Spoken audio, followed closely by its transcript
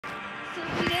So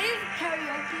today's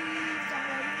karaoke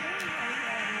songwriting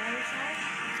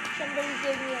somebody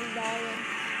gave me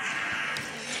 $1.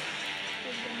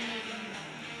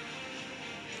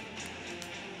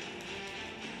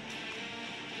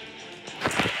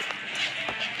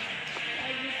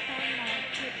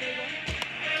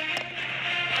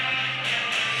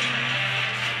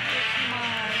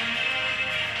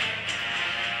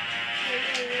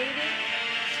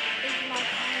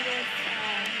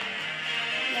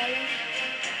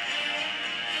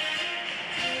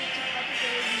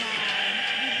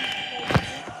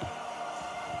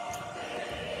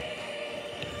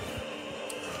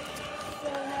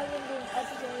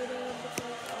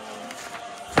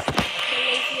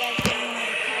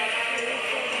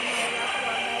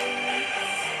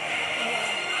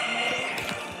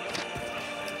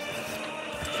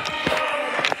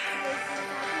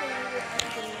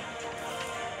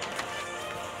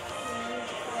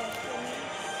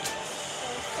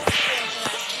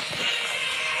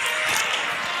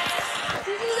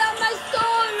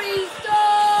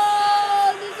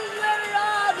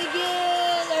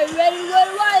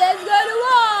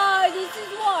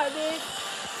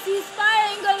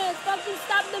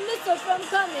 Stop the missile from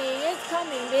coming. It's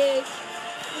coming, bitch.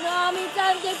 You know how many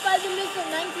times they fired the missile?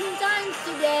 19 times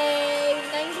today.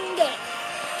 19 days.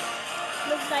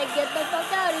 Looks like get the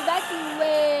fuck out.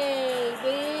 Evacuate,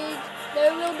 bitch.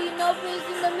 There will be no place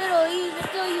in the Middle East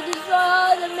until you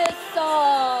destroy the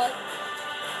missile.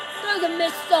 Throw the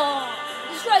missile.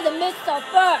 Destroy the missile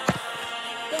first.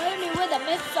 Don't hit me with a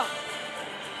missile.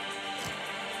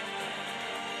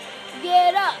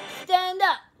 Get up. Stand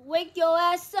up. Wake your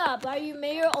ass up. Are you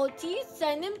Mayor Otis?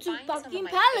 Send him to fucking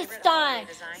Palestine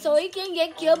so he can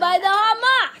get killed by the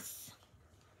Hamas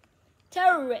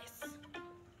terrorists.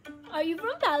 Are you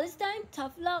from Palestine?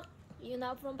 Tough luck. You're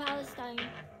not from Palestine.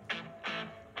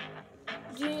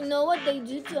 Do you know what they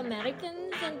do to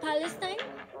Americans in Palestine?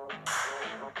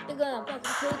 They're gonna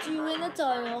fucking put you in a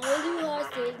tunnel, hold you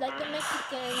hostage like the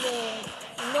Mexicans did.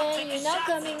 And then you're not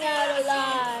coming out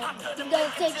alive. He's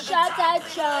gonna take shots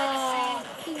at ya.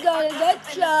 He's gonna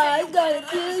get ya. He's gonna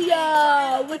kill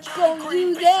ya. What you gonna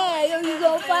do there? Are you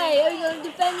gonna fight? Are you gonna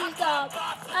defend yourself?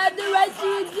 I have the right to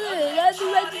exist. I have the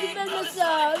right to defend myself.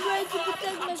 I have the right to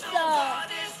protect myself.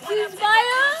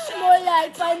 Ceasefire? More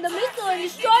like find the missile and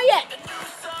destroy it.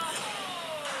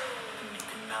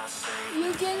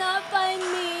 You cannot find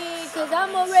me, cause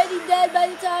I'm already dead by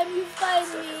the time you find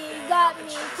me. Got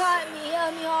me, caught me,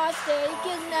 held me hostage,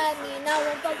 kidnapped me, now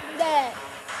I'm fucking dead.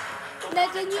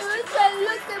 Next thing you start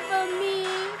looking for me,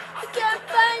 you can't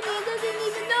find me, doesn't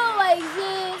even know I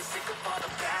exist.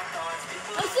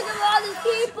 I'm sick of all these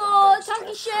people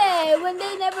talking shit when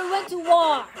they never went to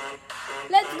war.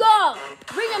 Let's go,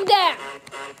 bring them there,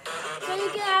 so you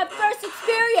can have first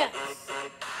experience.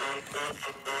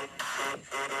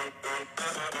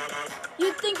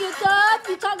 You think you're tough,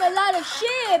 you talk a lot of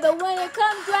shit, but when it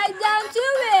comes right down to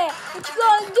it, what you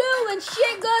gonna do when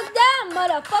shit goes down,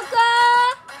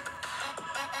 motherfucker?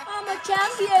 I'm a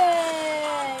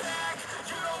champion.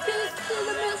 Peace to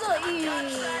the Middle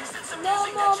East. No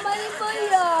more money for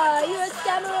ya. You're a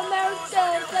scammer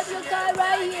American. Slap your card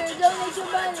right here. Donate your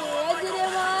money. I did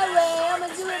it my way. I'ma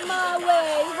do it my way.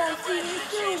 You gon' see me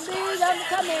soon, bitch. I'm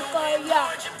coming for ya.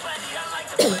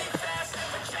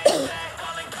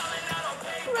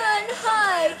 Run,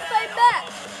 hide, fight back.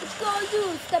 What you gonna do?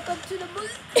 Step up to the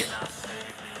bullet.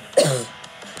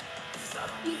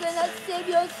 You cannot save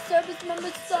your service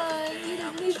member's son. He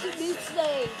doesn't need to be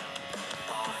saved.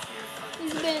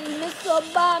 He's been missile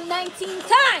bombed 19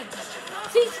 times.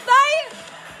 Ceasefire?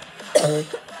 I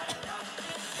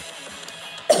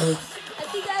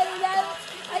think I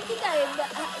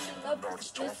love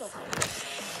this missile.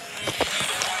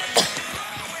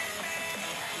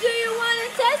 Do you want to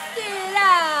test it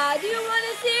out? Do you want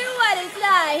to see what it's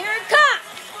like? Here it comes.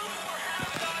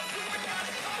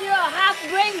 You're a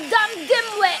half-brain dumb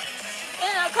dimwit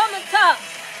in a comatose.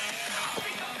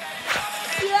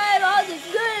 You have all this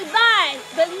good advice,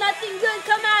 but nothing good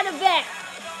come out of it.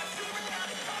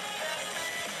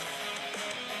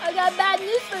 I got bad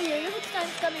news for you. Your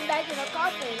son's coming back in a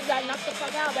coffin. You got knocked the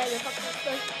fuck out by the fucking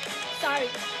first. Sorry.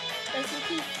 Rest in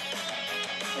peace.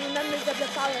 In the memories of the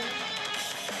fallen.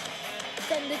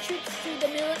 Send the troops to the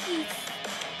Middle East.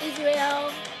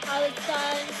 Israel,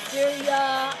 Palestine,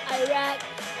 Syria, Iraq,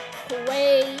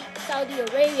 Kuwait, Saudi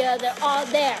Arabia. They're all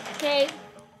there, okay?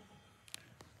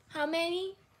 How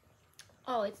many?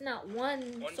 Oh, it's not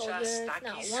one soldier, it's not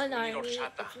one army,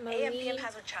 it's Marine,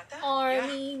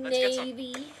 Army,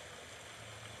 Navy.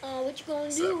 What you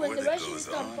gonna do when the Russians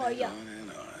come for you?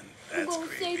 We're gonna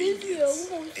say this here. We're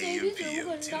gonna say this here.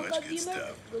 We're gonna knock out the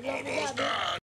Americans. Good luck with that, man.